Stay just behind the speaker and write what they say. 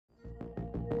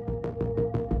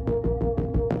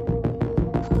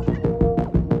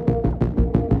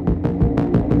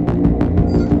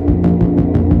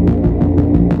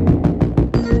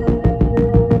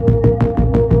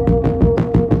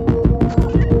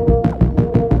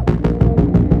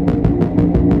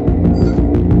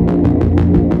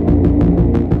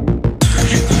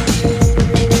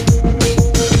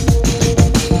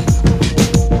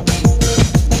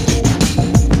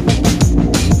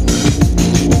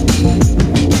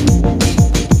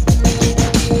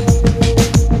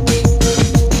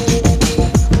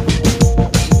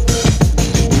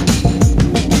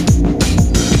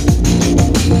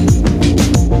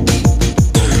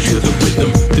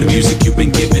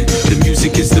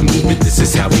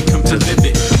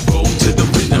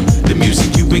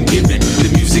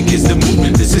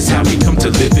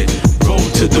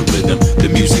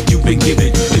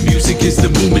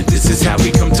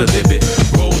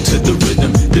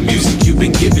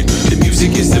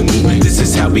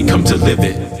how we come to live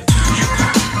it.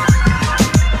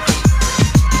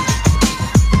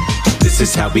 This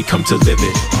is how we come to live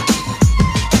it.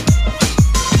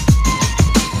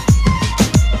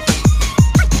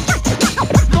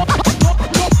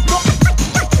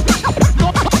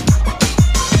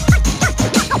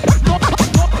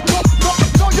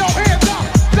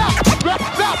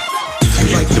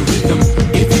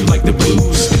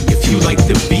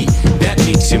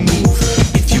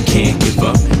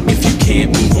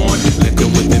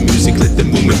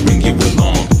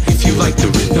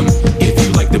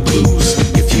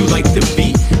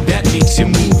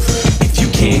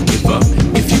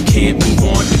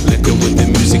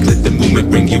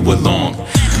 Bring you along.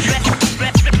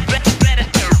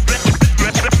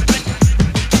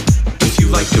 If you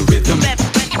like the rhythm,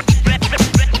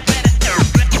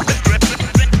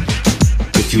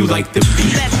 if you like the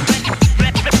beat,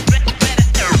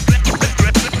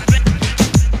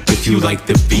 if you like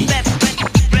the beat.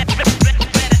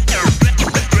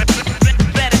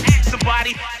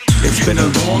 It's been a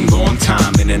long, long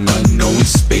time in an unknown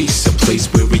space, a place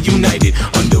where we're united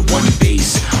under one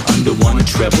bass, under one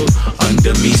treble,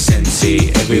 under me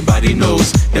sensei. Everybody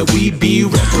knows that we be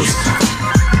rebels.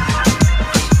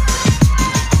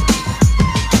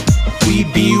 We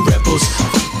be rebels.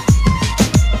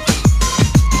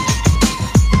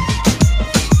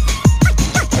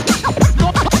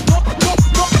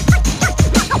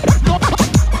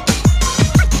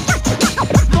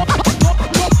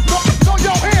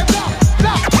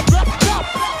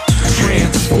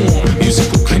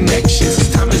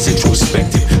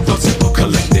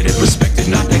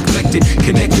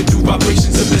 Connected through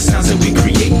vibrations of the sounds that we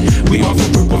create. We offer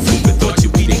purple food for thought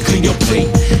you eat and clean your plate.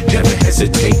 Never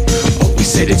hesitate, always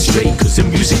set it straight, cause the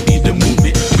music need the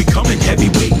movement. We come in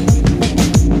heavyweight.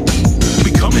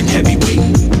 We come in heavyweight.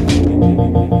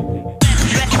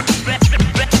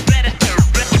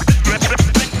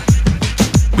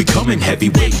 We come in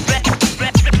heavyweight.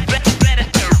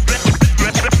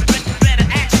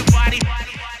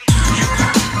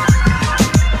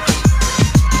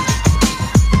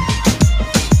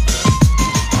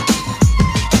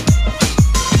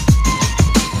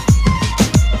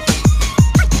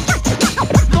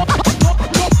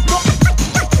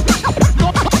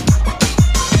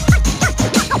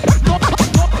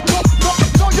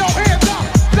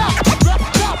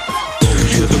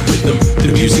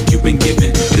 The music you've been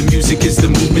given, the music is the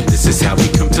movement, this is how we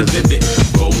come to live it.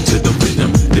 Roll to the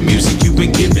rhythm, the music you've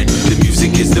been given, the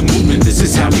music is the movement, this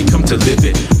is how we come to live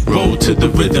it. Roll to the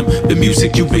rhythm, the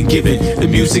music you've been given, the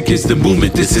music is the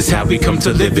movement, this is how we come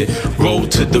to live it. Roll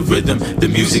to the rhythm, the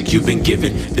music you've been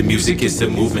given, the music is the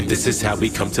movement, this is how we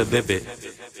come to live it.